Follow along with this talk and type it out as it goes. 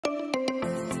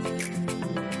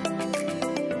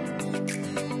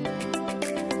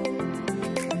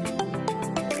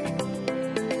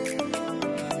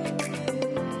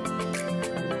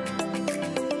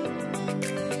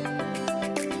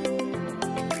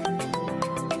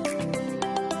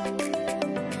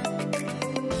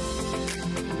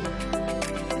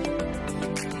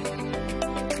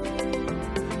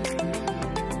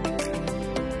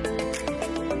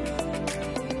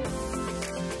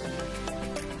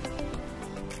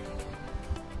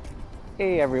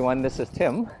Hey everyone, this is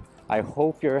Tim. I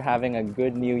hope you're having a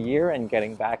good new year and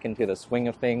getting back into the swing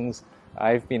of things.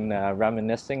 I've been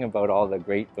reminiscing about all the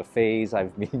great buffets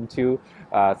I've been to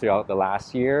throughout the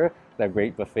last year. The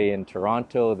great buffet in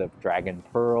Toronto, the Dragon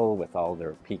Pearl with all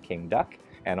their Peking Duck,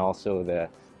 and also the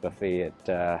buffet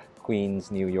at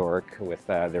Queens, New York with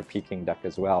their Peking Duck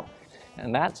as well.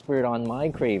 And that spurred on my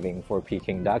craving for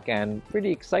Peking duck, and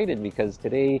pretty excited because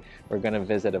today we're going to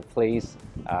visit a place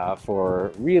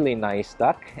for really nice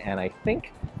duck, and I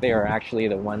think they are actually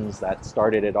the ones that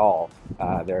started it all.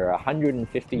 They're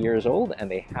 150 years old and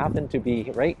they happen to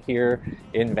be right here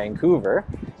in Vancouver,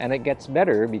 and it gets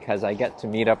better because I get to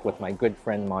meet up with my good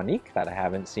friend Monique that I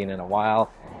haven't seen in a while,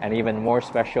 and even more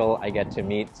special, I get to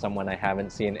meet someone I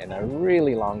haven't seen in a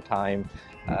really long time.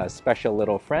 A special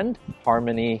little friend,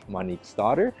 Harmony, Monique's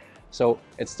daughter. So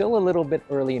it's still a little bit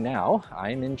early now.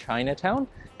 I'm in Chinatown,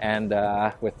 and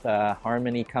with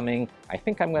Harmony coming, I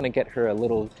think I'm going to get her a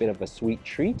little bit of a sweet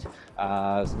treat,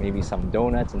 maybe some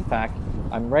donuts. In fact,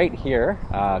 I'm right here.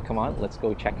 Come on, let's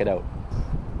go check it out.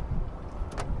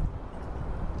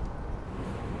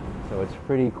 So it's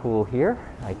pretty cool here.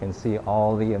 I can see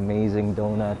all the amazing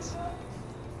donuts.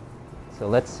 So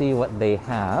let's see what they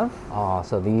have. Oh,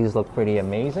 so these look pretty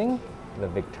amazing. The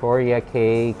Victoria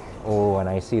cake. Oh, and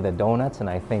I see the donuts, and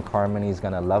I think Harmony's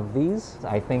gonna love these.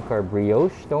 I think are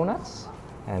brioche donuts.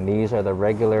 And these are the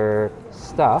regular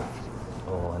stuffed.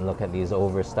 Oh, and look at these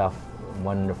overstuffed,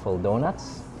 wonderful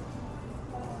donuts.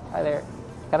 Hi there.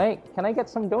 Can I get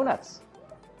some donuts?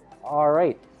 All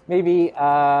right. Maybe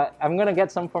I'm gonna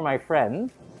get some for my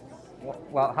friend.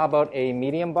 Well, how about a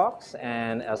medium box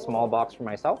and a small box for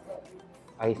myself?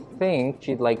 I think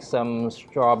she'd like some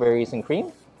strawberries and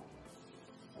cream.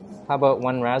 How about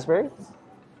one raspberry?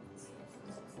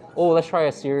 Oh, let's try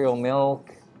a cereal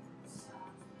milk.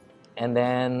 And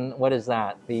then, what is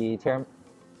that? The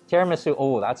tiramisu.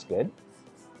 Oh, that's good.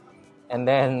 And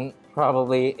then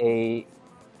probably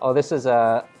this is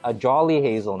a jolly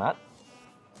hazelnut.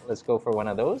 Let's go for one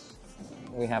of those.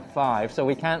 We have 5, so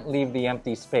we can't leave the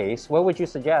empty space. What would you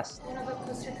suggest?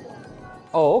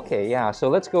 Oh, okay, yeah. So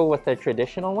let's go with the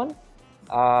traditional one.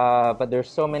 But there's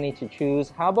so many to choose.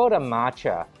 How about a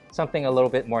matcha? Something a little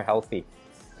bit more healthy.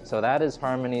 So that is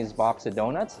Harmony's box of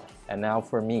donuts. And now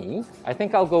for me, I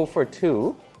think I'll go for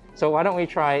 2. So why don't we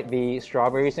try the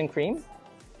strawberries and cream?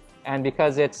 And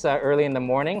because it's early in the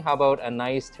morning, how about a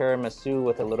nice tiramisu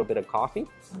with a little bit of coffee?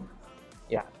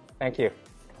 Yeah, thank you.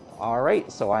 All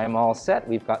right, so I'm all set.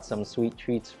 We've got some sweet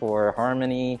treats for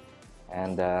Harmony,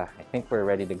 and I think we're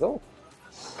ready to go.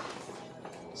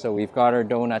 So we've got our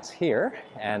donuts here,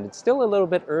 and it's still a little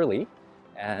bit early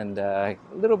and a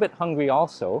little bit hungry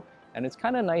also. And it's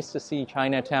kind of nice to see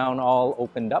Chinatown all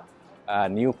opened up,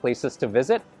 new places to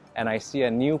visit, and I see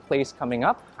a new place coming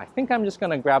up. I think I'm just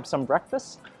gonna grab some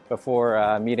breakfast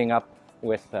before meeting up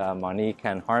with Monique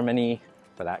and Harmony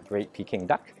for that great Peking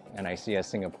duck. And I see a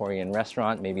Singaporean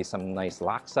restaurant, maybe some nice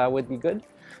laksa would be good.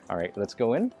 All right, let's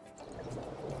go in.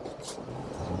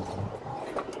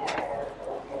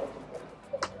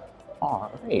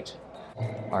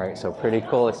 All right, so pretty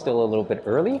cool. It's still a little bit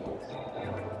early.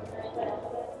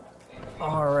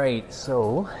 All right,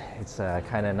 so it's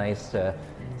kind of nice to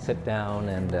sit down,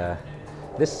 and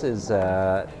this is,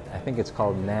 I think it's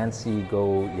called Nancy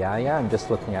Go Yaya. I'm just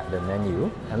looking at the menu,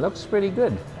 and looks pretty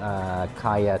good.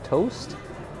 Kaya toast,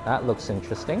 that looks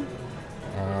interesting.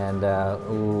 And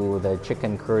ooh, the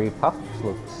chicken curry puff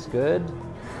looks good.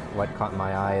 What caught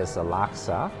my eye is the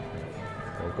laksa.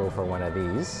 We'll go for one of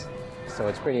these. So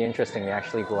it's pretty interesting. You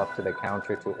actually go up to the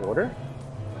counter to order.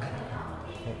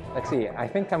 Let's see, I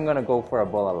think I'm gonna go for a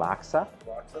bowl of laksa.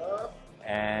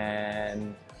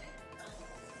 And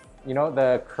you know,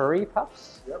 the curry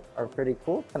puffs are pretty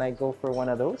cool. Can I go for one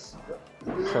of those?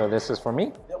 So this is for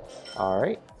me? All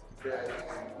right.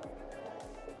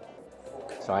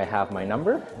 So I have my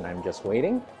number and I'm just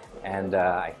waiting. And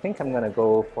I think I'm gonna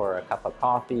go for a cup of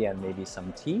coffee and maybe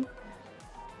some tea.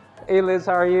 Hey Liz,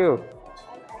 how are you?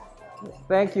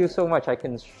 Thank you so much. I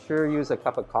can sure use a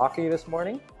cup of coffee this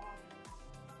morning.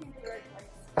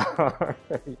 All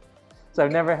right. So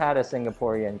I've never had a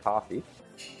Singaporean coffee.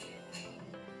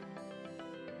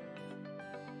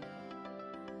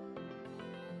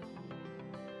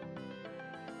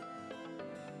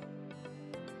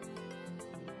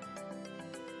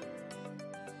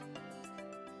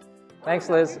 Thanks,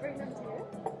 Liz.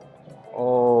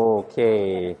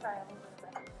 Okay.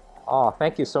 Oh,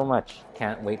 thank you so much.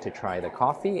 Can't wait to try the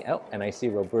coffee. Oh, and I see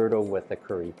Roberto with the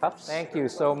curry puffs. Thank you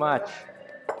so much.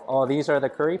 Oh, these are the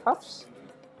curry puffs?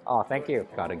 Oh, thank you.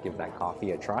 Gotta give that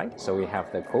coffee a try. So we have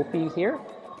the kopi here,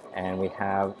 and we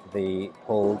have the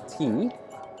cold tea.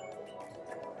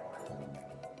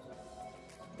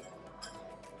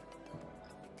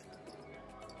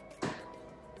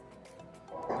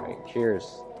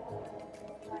 Cheers.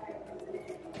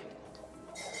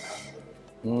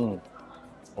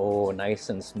 Oh,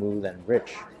 nice and smooth and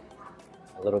rich.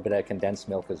 A little bit of condensed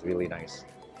milk is really nice.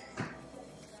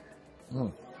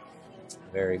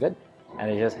 Very good.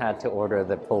 And I just had to order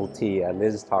the pulled tea.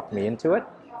 Liz talked me into it,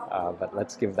 but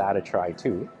let's give that a try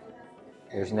too.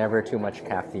 There's never too much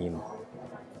caffeine.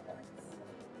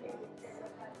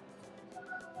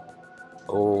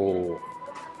 Oh,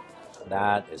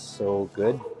 that is so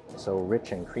good. So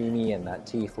rich and creamy, and that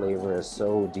tea flavor is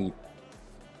so deep.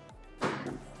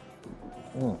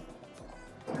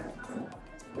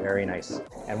 Very nice.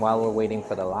 And while we're waiting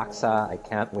for the laksa, I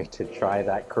can't wait to try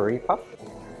that curry puff.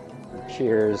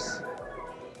 Cheers.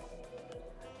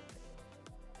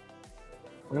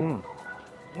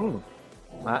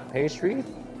 That pastry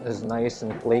is nice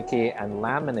and flaky and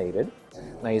laminated.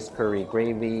 Nice curry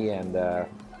gravy and the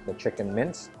chicken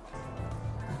mince.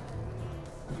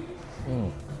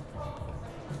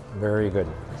 Very good.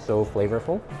 So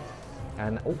flavorful.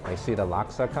 And oh, I see the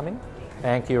laksa coming.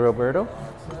 Thank you, Roberto.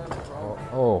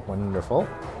 Oh, wonderful.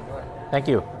 Thank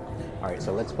you. All right,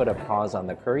 so let's put a pause on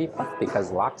the curry puff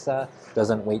because laksa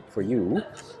doesn't wait for you.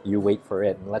 You wait for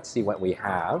it. And let's see what we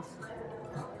have.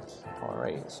 All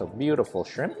right, so beautiful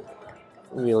shrimp.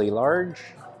 Really large.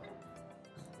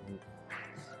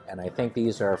 And I think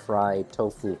these are fried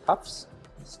tofu puffs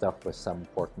stuffed with some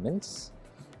pork mince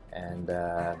and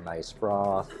nice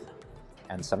broth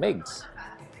and some eggs.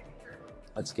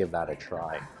 Let's give that a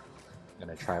try. I'm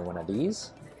gonna try one of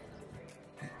these.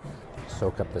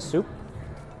 Soak up the soup.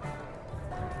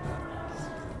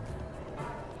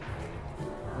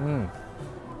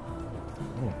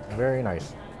 Very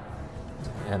nice.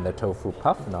 And the tofu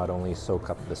puff not only soak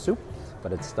up the soup,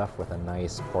 but it's stuffed with a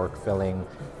nice pork filling.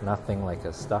 Nothing like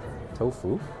a stuffed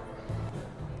tofu.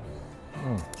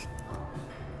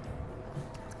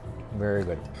 Very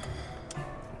good.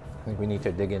 I think we need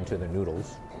to dig into the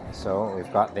noodles. So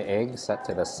we've got the egg set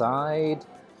to the side.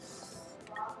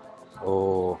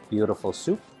 Oh, beautiful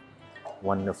soup.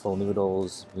 Wonderful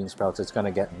noodles, bean sprouts. It's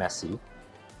gonna get messy.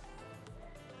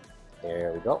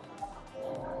 There we go.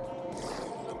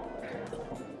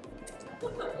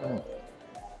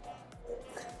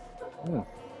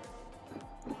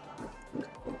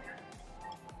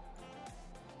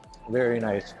 Very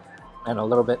nice and a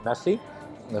little bit messy.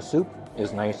 The soup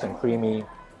is nice and creamy,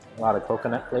 a lot of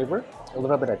coconut flavor, a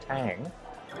little bit of tang,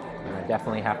 and I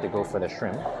definitely have to go for the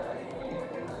shrimp.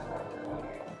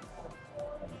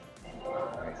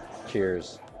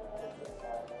 Cheers.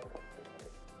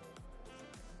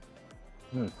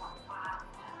 A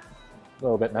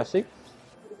little bit messy,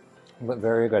 but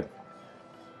very good.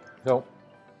 So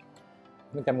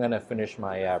I think I'm going to finish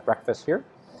my breakfast here,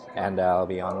 and I'll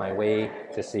be on my way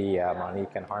to see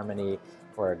Monique and Harmony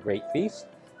for a great feast.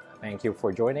 Thank you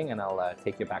for joining, and I'll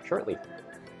take you back shortly.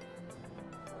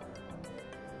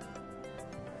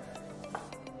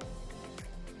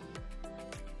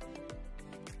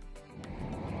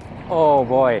 Oh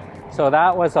boy, so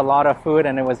that was a lot of food,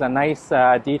 and it was a nice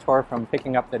detour from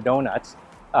picking up the donuts.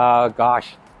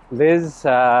 Gosh, Liz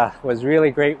was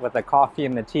really great with the coffee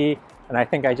and the tea, and I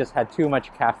think I just had too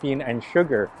much caffeine and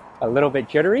sugar, a little bit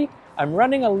jittery. I'm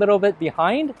running a little bit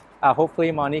behind.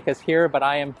 Hopefully Monique is here, but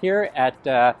I am here at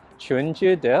Quan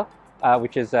Ju,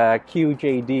 which is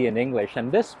QJD in English,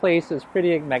 and this place is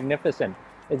pretty magnificent.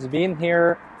 It's been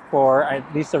here for, at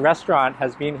least the restaurant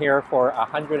has been here for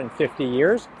 150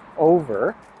 years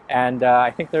over, and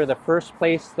I think they're the first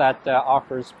place that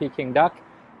offers Peking Duck,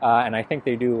 and I think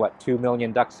they do, what, 2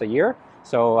 million ducks a year?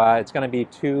 So it's going to be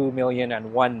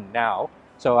 2,000,001 now.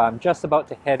 So I'm just about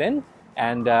to head in,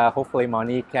 and hopefully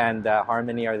Monique and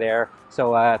Harmony are there.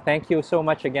 So thank you so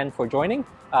much again for joining.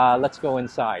 Let's go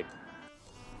inside.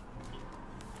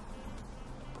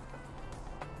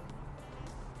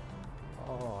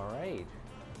 All right.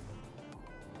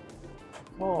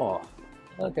 Oh,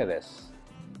 look at this.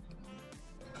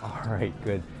 All right,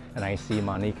 good. And I see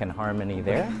Monique and Harmony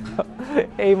there.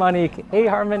 Hey Monique, hey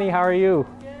Harmony, how are you?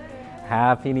 Good.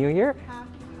 Happy New Year. Happy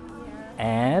New Year.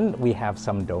 And we have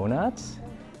some donuts.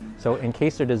 So in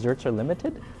case their desserts are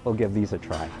limited, we'll give these a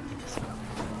try.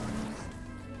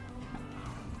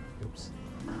 Oops.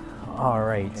 All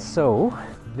right, so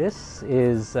this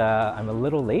is, I'm a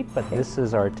little late, but this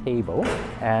is our table.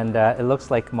 And it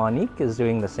looks like Monique is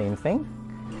doing the same thing.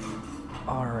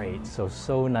 All right,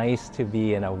 so nice to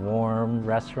be in a warm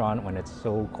restaurant when it's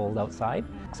so cold outside.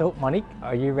 So Monique,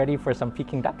 are you ready for some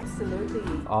Peking Duck? Absolutely.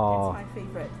 Oh, it's my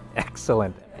favorite.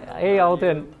 Excellent. Hey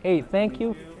Alden, hey, thank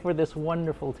you for this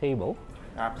wonderful table.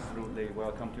 Absolutely.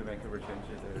 Welcome to Vancouver,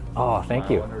 Chinatown. Oh, thank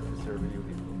you. It's my honor to serve you.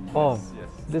 Oh, Yes.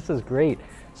 this is great.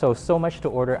 So much to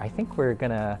order. I think we're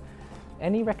gonna.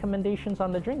 Any recommendations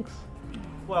on the drinks?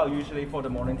 Well, usually for the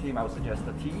morning team, I would suggest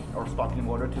the tea or sparkling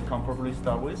water to comfortably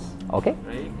start with. Okay.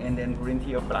 Right? And then green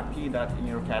tea or black tea, that in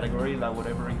your category, like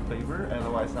whatever you favor.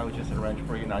 Otherwise, I would just arrange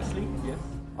for you nicely. Yes.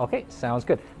 Okay, sounds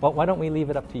good. Well, why don't we leave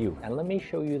it up to you? And let me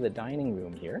show you the dining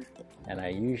room here. And I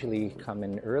usually come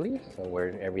in early, so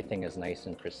where everything is nice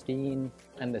and pristine.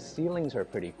 And the ceilings are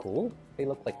pretty cool. They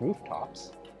look like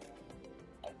rooftops.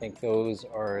 I think those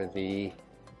are the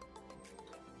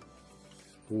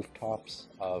rooftops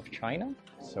of China.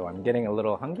 So I'm getting a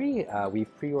little hungry.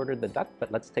 We've pre-ordered the duck,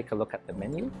 but let's take a look at the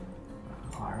menu.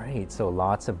 All right, so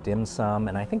lots of dim sum,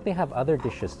 and I think they have other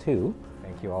dishes too.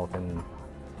 Thank you, Alton.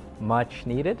 Much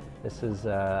needed. This is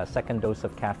a second dose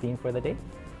of caffeine for the day.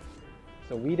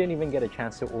 So we didn't even get a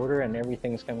chance to order, and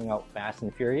everything's coming out fast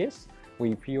and furious.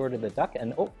 We pre-ordered the duck,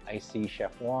 and oh, I see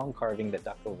Chef Wong carving the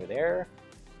duck over there.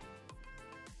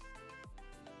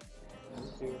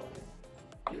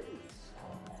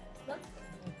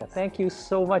 Thank you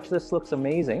so much. This looks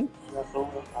amazing.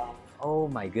 Oh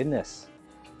my goodness.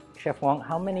 Chef Wong,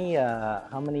 how many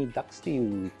ducks do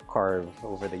you carve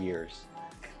over the years?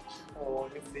 Oh,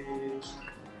 you see,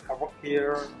 I work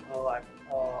here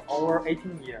over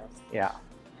 18 years. Yeah.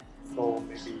 So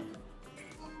maybe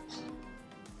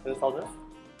 2,000?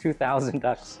 2,000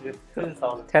 ducks.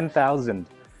 10,000. 10,000.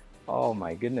 Oh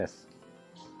my goodness.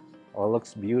 Oh, it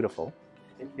looks beautiful.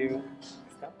 Thank you.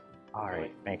 All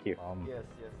right, thank you. Yes.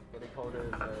 Getting colder.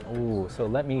 Oh, so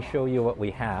let me show you what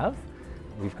we have.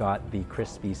 We've got the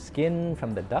crispy skin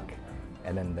from the duck,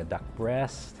 and then the duck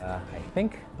breast. I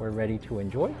think we're ready to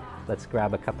enjoy. Let's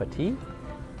grab a cup of tea.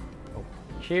 Oh,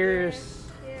 cheers.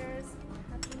 Cheers.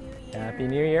 Happy New Year. Happy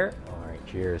New Year. All right,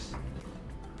 cheers.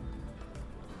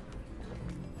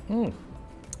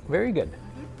 Very good.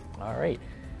 All right.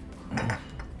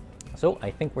 So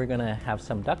I think we're gonna have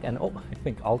some duck, and oh, I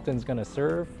think Alton's gonna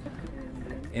serve.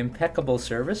 Impeccable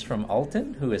service from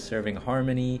Alton, who is serving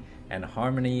Harmony, and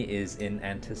Harmony is in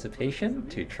anticipation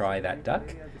to try that duck.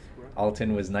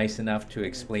 Alton was nice enough to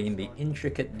explain the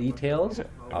intricate details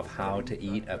of how to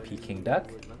eat a Peking duck.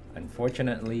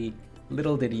 Unfortunately,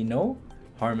 little did he know,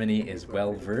 Harmony is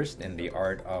well versed in the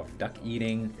art of duck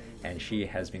eating, and she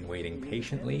has been waiting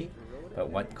patiently. But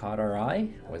what caught our eye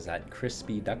was that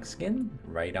crispy duck skin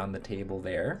right on the table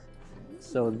there.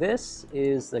 So this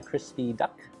is the crispy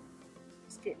duck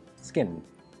skin.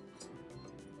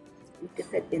 You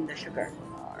dip it in the sugar.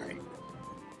 All right.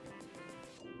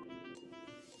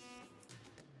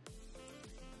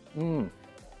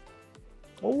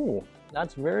 Oh,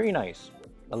 that's very nice.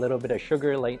 A little bit of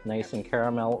sugar, like nice and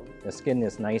caramel. The skin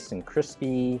is nice and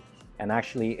crispy, and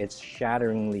actually it's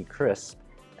shatteringly crisp.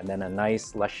 And then a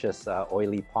nice, luscious,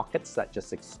 oily pockets that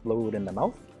just explode in the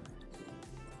mouth.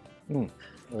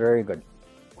 Very good.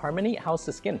 Harmony, how's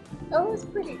the skin? Oh, it's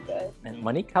pretty good. And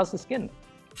Monique, how's the skin?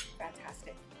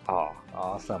 Fantastic. Oh,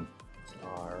 awesome.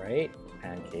 All right,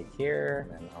 pancake here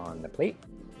and on the plate.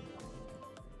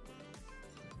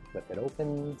 Flip it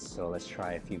open. So let's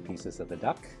try a few pieces of the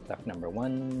duck. Duck number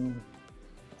 1,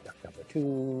 duck number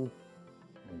 2,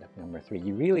 and duck number 3.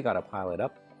 You really got to pile it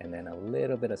up, and then a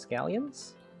little bit of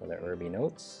scallions for the herby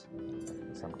notes.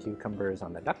 Some cucumbers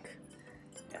on the duck,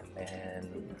 and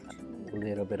then a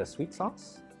little bit of sweet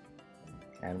sauce.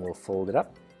 And we'll fold it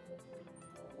up.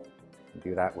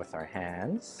 Do that with our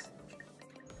hands.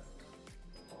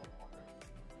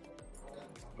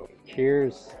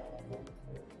 Cheers.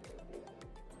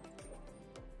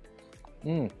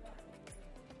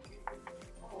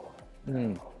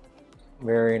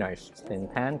 Very nice. Thin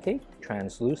pancake,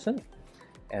 translucent,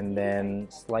 and then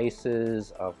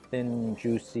slices of thin,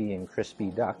 juicy, and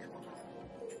crispy duck.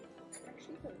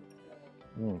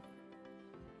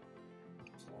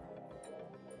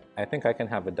 I think I can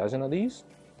have a dozen of these,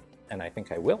 and I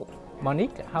think I will.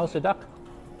 Monique, how's the duck?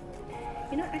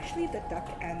 You know, actually the duck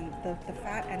and the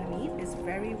fat and meat is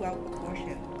very well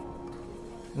proportioned.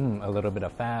 A little bit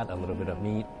of fat, a little bit of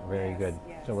meat, very Yes, good.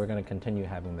 yes. So we're going to continue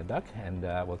having the duck, and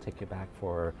we'll take you back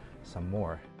for some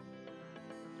more.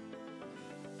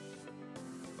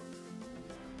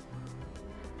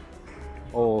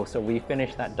 Oh, so we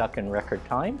finished that duck in record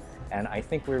time, and I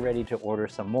think we're ready to order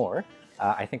some more.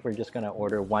 I think we're just going to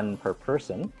order one per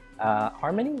person.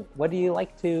 Harmony, what do you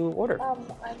like to order? I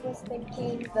was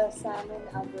thinking the salmon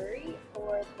aburi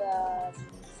or the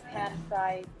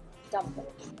pan-fried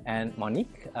dumplings. And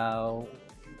Monique,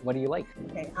 what do you like?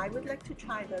 Okay, I would like to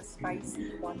try the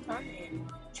spicy wonton in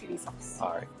chili sauce.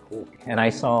 All right, cool. And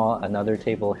I saw another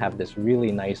table have this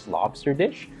really nice lobster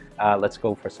dish. Let's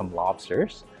go for some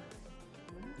lobsters.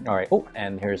 All right. Oh,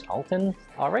 and here's Alton.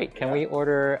 All right. Can we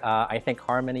order? I think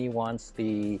Harmony wants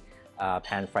the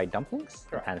pan-fried dumplings,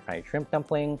 the pan-fried shrimp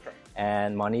dumpling,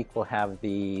 and Monique will have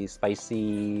the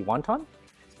spicy wonton.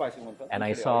 Spicy wonton. And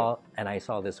I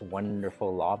saw this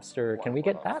wonderful lobster. Can we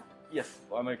get that? Yes,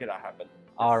 I'll make that happen.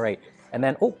 All right. And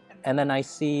then I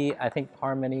see. I think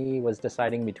Harmony was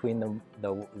deciding between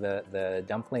the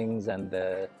dumplings and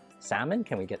the salmon.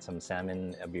 Can we get some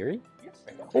salmon abiri? Yes.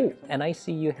 Oh, and I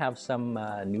see you have some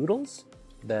noodles.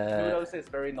 The Noodles is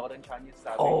very northern Chinese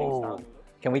style. Oh. Beijing style noodle.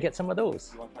 Can we get some of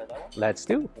those? You want to try that one? Let's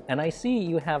do. And I see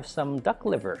you have some duck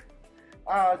liver.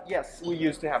 Yes, we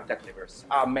used to have duck livers.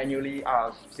 Manually,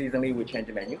 seasonally, we change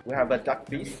the menu. We have a duck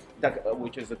feet,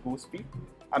 which is a goose feet.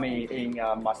 I mean, in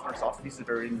mustard sauce. This is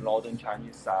very northern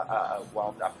Chinese, one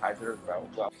of the appetizer.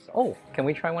 So. Oh, can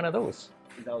we try one of those?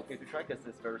 Is that okay to try? Because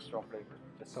it's very strong flavor.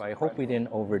 Just So I hope we didn't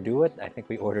overdo it. I think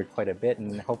we ordered quite a bit,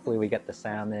 and hopefully we get the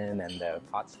salmon and the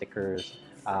pot stickers.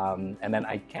 And then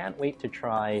I can't wait to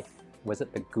try, was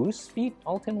it the goose feet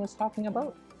Alton was talking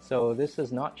about? So this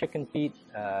is not chicken feet,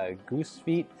 goose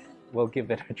feet. We'll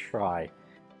give it a try.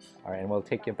 All right, and we'll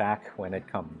take you back when it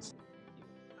comes.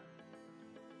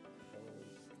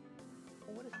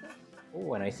 What is this?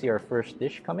 Oh, and I see our first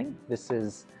dish coming. This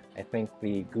is, I think,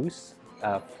 the goose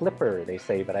flipper, they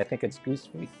say, but I think it's goose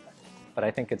feet. But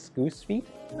I think it's goose feet.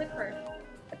 Flipper.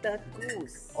 The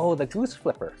goose. Oh, the goose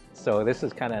flipper. So this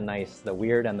is kind of nice, the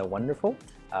weird and the wonderful.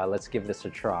 Let's give this a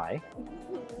try.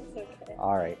 It's okay.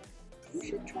 All right. You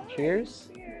should try. Cheers.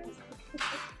 Cheers.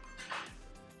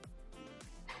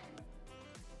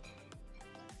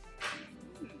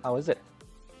 How is it?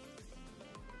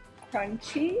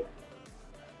 Crunchy.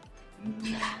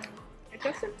 It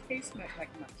doesn't taste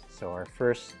like much. So our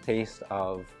first taste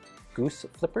of goose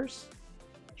flippers.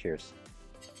 Cheers.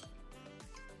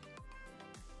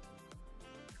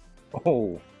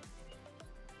 Oh.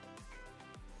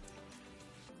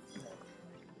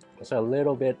 It's a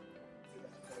little bit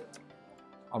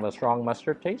of a strong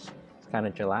mustard taste. It's kind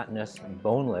of gelatinous,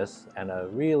 boneless, and a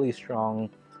really strong,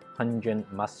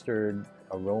 pungent mustard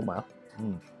aroma.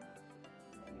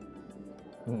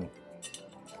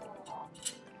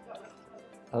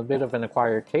 A bit of an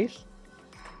acquired taste,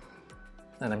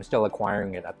 and I'm still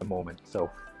acquiring it at the moment, so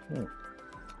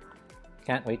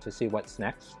can't wait to see what's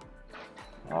next.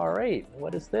 All right,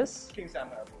 what is this? King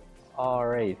salmon. All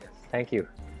right, thank you.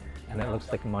 And it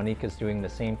looks like Monique is doing the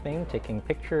same thing, taking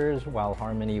pictures while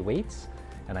Harmony waits,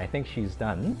 and I think she's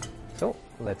done. So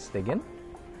let's dig in.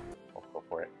 Oh, go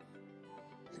for it.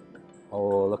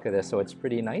 Oh, look at this. So it's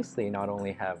pretty nice. They not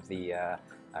only have the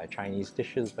Chinese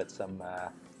dishes, but some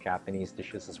Japanese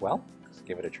dishes as well. Let's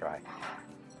give it a try.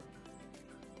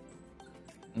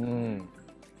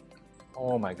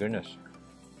 Oh my goodness.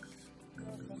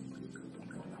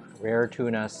 Rare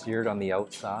tuna seared on the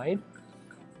outside,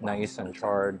 nice and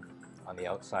charred on the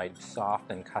outside,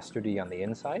 soft and custardy on the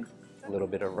inside. A little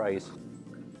bit of rice.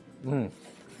 It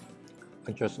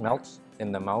just melts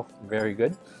in the mouth, very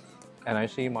good. And I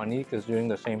see Monique is doing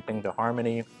the same thing to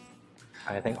Harmony.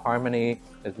 I think Harmony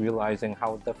is realizing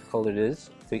how difficult it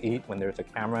is to eat when there's a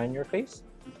camera in your face.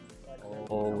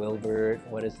 Oh, Wilbert,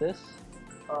 what is this?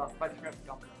 Oh,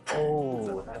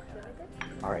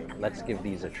 all right, let's give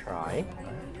these a try.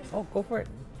 Oh, go for it.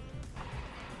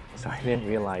 So I didn't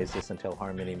realize this until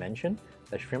Harmony mentioned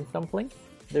the shrimp dumpling.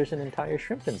 There's an entire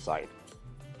shrimp inside.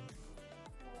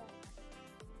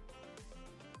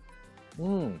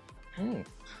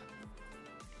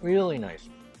 Really nice.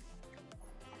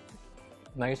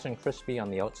 Nice and crispy on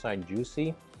the outside,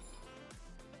 juicy.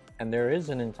 And there is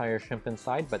an entire shrimp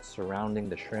inside, but surrounding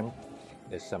the shrimp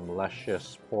is some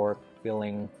luscious pork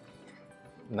filling,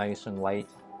 nice and light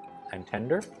and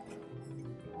tender.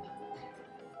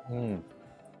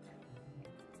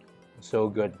 So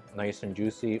good, nice and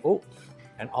juicy. Oh,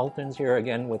 and Alton's here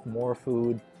again with more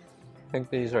food. I think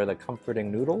these are the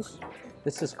comforting noodles.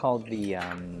 This is called the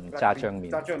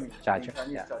jjajangmyeon. Chinese Yeah.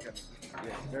 jjajangmyeon.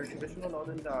 Yes, very traditional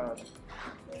northern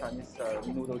Chinese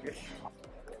noodle dish.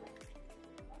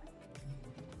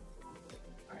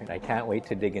 I can't wait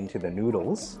to dig into the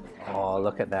noodles. Oh,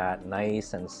 look at that,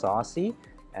 nice and saucy.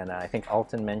 And I think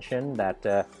Alton mentioned that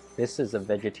this is a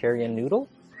vegetarian noodle,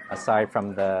 aside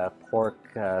from the pork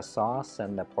sauce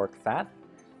and the pork fat,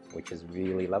 which is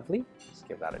really lovely. Let's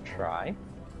give that a try.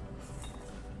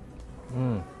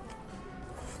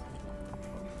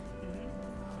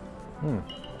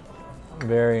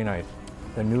 Very nice.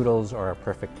 The noodles are a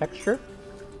perfect texture,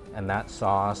 and that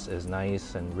sauce is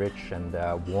nice and rich and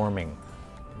warming.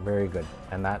 Very good.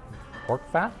 And that pork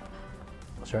fat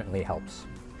certainly helps.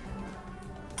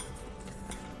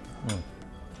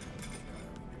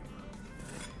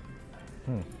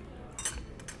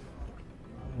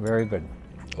 Very good.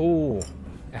 Oh,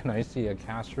 and I see a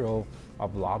casserole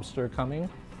of lobster coming.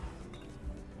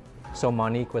 So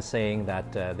Monique was saying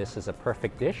that this is a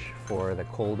perfect dish for the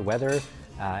cold weather,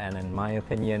 and in my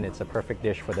opinion, it's a perfect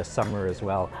dish for the summer as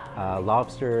well.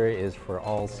 Lobster is for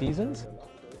all seasons.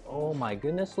 Oh my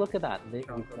goodness, look at that. We've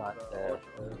got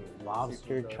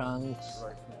lobster chunks.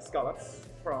 Scallops,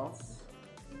 prawns,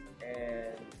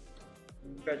 and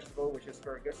vegetable, which is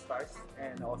asparagus spice,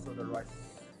 and also the rice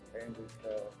and with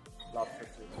the lobster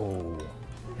too. Oh,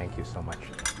 thank you so much.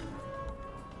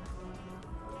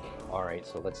 All right,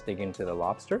 so let's dig into the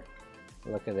lobster.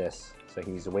 Look at this. So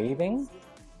he's waving.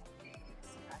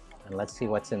 And let's see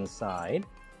what's inside.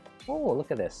 Oh,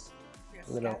 look at this.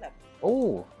 Little,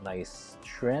 oh, nice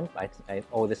shrimp.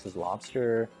 Oh, this is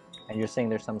lobster. And you're saying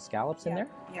there's some scallops in there?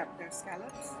 Yep, there's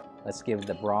scallops. Let's give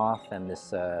the broth and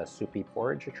this soupy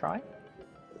porridge a try.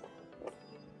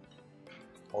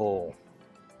 Oh,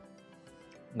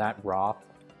 that broth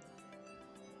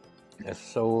is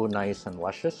so nice and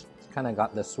luscious. It's kind of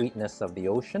got the sweetness of the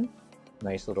ocean.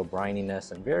 Nice little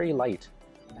brininess and very light.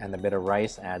 And a bit of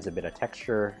rice adds a bit of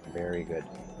texture. Very good.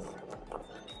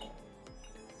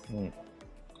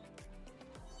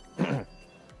 I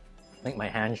think my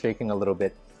hand's shaking a little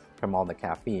bit from all the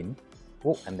caffeine.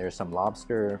 Oh, and there's some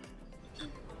lobster.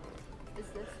 Is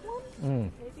this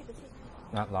one? Maybe this is.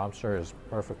 That lobster is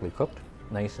perfectly cooked.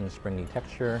 Nice and springy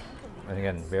texture. And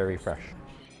again, very fresh.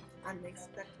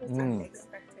 Unexpected,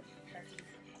 unexpected.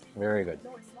 Very good.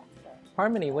 No, it's not that.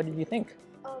 Harmony, what did you think?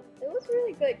 It was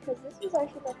really good because this was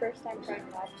actually my first time trying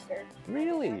lobster.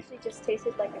 Really? It actually just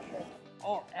tasted like a shrimp.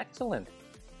 Oh, excellent.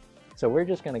 So we're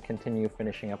just going to continue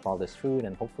finishing up all this food,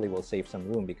 and hopefully we'll save some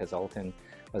room because Alton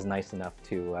was nice enough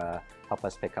to help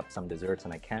us pick up some desserts,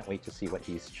 and I can't wait to see what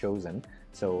he's chosen.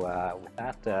 So with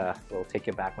that, we'll take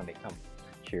you back when they come.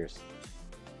 Cheers.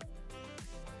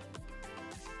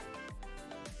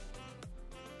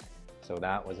 So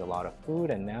that was a lot of food,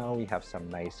 and now we have some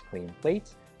nice clean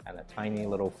plates and a tiny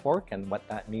little fork, and what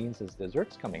that means is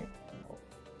dessert's coming.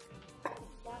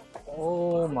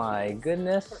 Oh my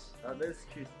goodness. This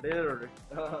cheese literally.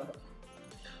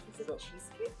 Is it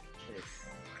cheesecake?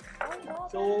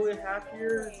 So what we have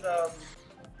here is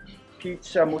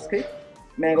peach mousse cake,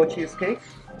 mango cheesecake,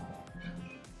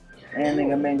 and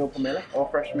then a mango pomelo, all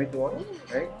fresh made to order,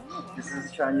 right? This is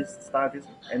Chinese style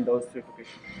dessert, and those two cookies.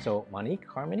 So Monique,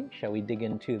 Harmony, shall we dig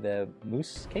into the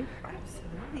mousse cake?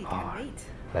 Absolutely, can't wait.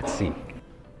 Let's see.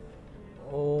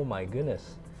 Oh my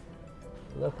goodness.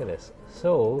 Look at this.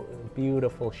 So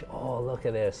beautiful. Oh, look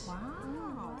at this.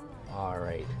 Wow. All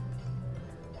right.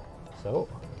 So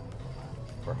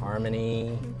for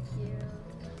Harmony. Thank you.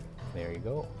 There you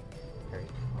go.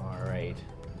 All right.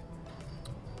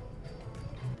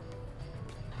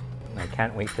 I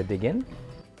can't wait to dig in.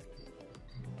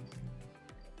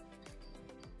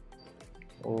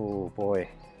 Oh boy.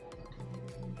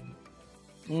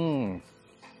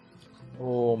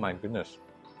 Oh my goodness.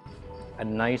 A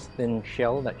nice thin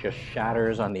shell that just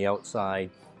shatters on the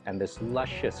outside, and this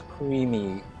luscious,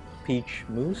 creamy peach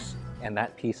mousse, and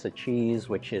that piece of cheese,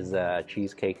 which is a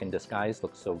cheesecake in disguise,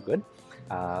 looks so good.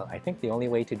 I think the only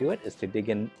way to do it is to dig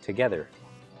in together.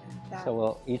 So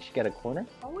we'll each get a corner.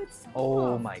 Oh, it's soft.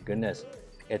 Oh my goodness.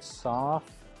 It's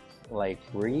soft like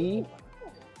brie.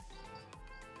 Oh,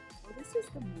 this is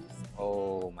the mousse.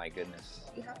 Oh my goodness.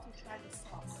 You have to try the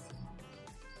sauce.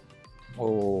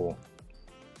 Oh,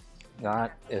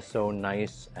 that is so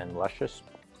nice and luscious.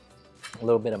 A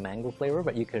little bit of mango flavor,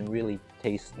 but you can really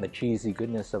taste the cheesy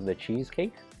goodness of the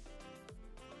cheesecake.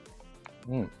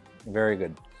 Very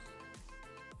good.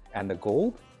 And the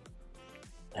gold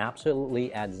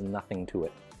absolutely adds nothing to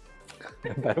it.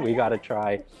 But we gotta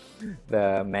try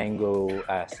the mango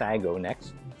sago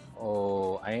next.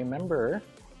 Oh, I remember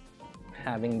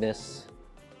having this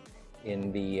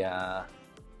in the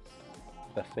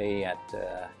buffet at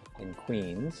in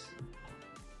Queens.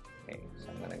 Okay, so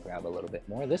I'm gonna grab a little bit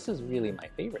more. This is really my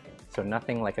favorite. So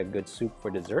nothing like a good soup for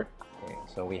dessert. Okay,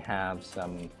 so we have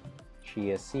some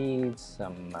chia seeds,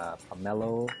 some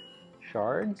pomelo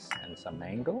shards, and some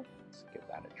mango. Let's give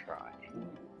that a try.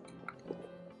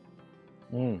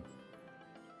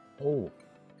 Oh, it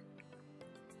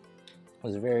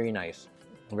was very nice,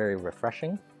 very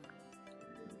refreshing.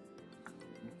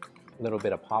 A little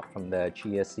bit of pop from the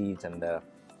chia seeds and the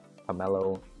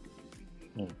pomelo.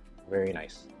 Very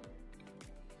nice.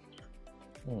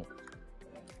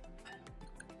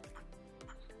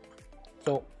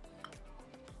 So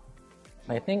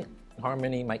I think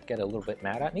Harmony might get a little bit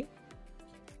mad at me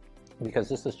because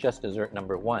this is just dessert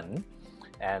number 1,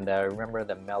 and remember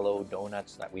the mellow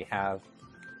donuts that we have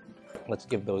let's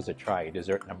give those a try.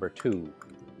 Dessert number 2.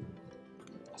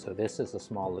 So this is a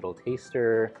small little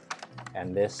taster,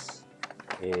 and this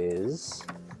is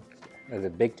a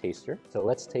big taster. So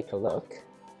let's take a look.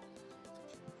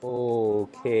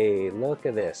 Okay, look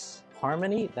at this.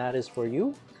 Harmony, that is for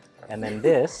you. And then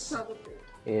this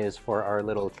is for our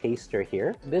little taster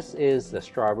here. This is the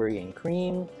strawberry and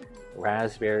cream,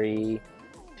 raspberry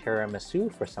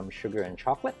tiramisu for some sugar and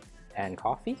chocolate and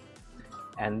coffee.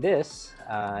 And this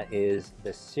is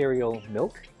the cereal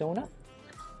milk donut.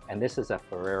 And this is a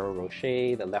Ferrero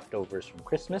Rocher, the leftovers from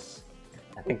Christmas.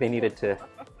 I think they needed to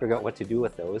figure out what to do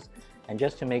with those. And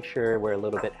just to make sure we're a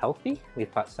little bit healthy,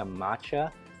 we've got some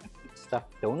matcha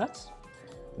stuffed donuts.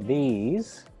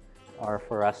 These are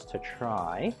for us to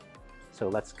try. So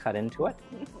let's cut into it.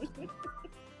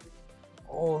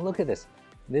 Oh, look at this.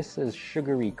 This is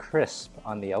sugary crisp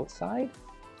on the outside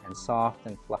and soft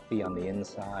and fluffy on the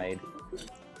inside.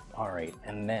 All right,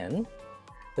 and then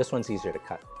this one's easier to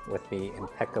cut with the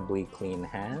impeccably clean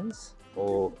hands.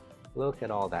 Oh, look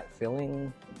at all that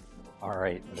filling. All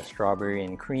right, the strawberry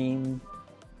and cream.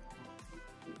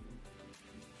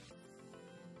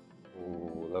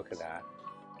 Ooh, look at that.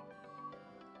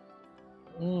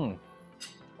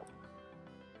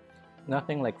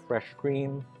 Nothing like fresh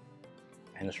cream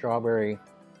and strawberry,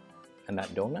 and that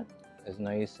donut is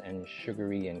nice and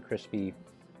sugary and crispy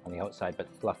on the outside, but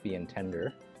fluffy and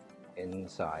tender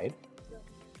inside.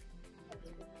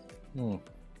 And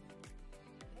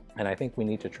I think we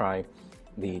need to try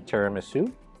the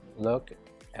tiramisu. Look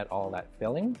at all that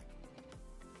filling.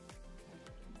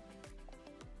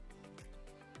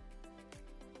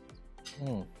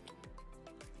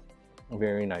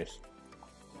 Very nice.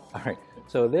 All right,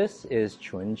 so this is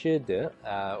纯制的,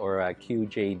 or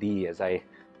QJD, as I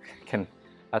can,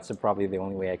 that's probably the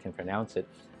only way I can pronounce it.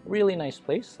 Really nice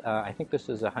place. I think this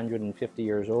is 150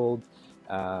 years old.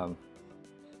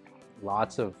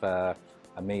 Lots of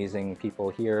amazing people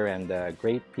here, and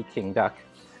great Peking duck.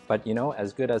 But you know,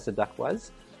 as good as the duck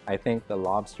was, I think the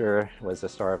lobster was the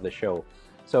star of the show.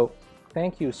 So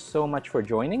thank you so much for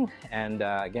joining, and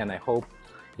again, I hope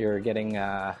you're getting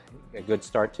a good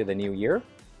start to the new year.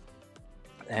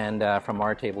 And from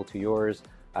our table to yours,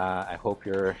 I hope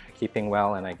you're keeping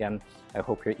well, and again, I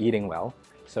hope you're eating well.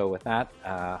 So with that,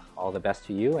 all the best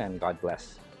to you, and God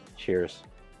bless. Cheers.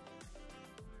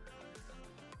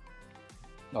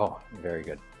 Oh, very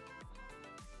good.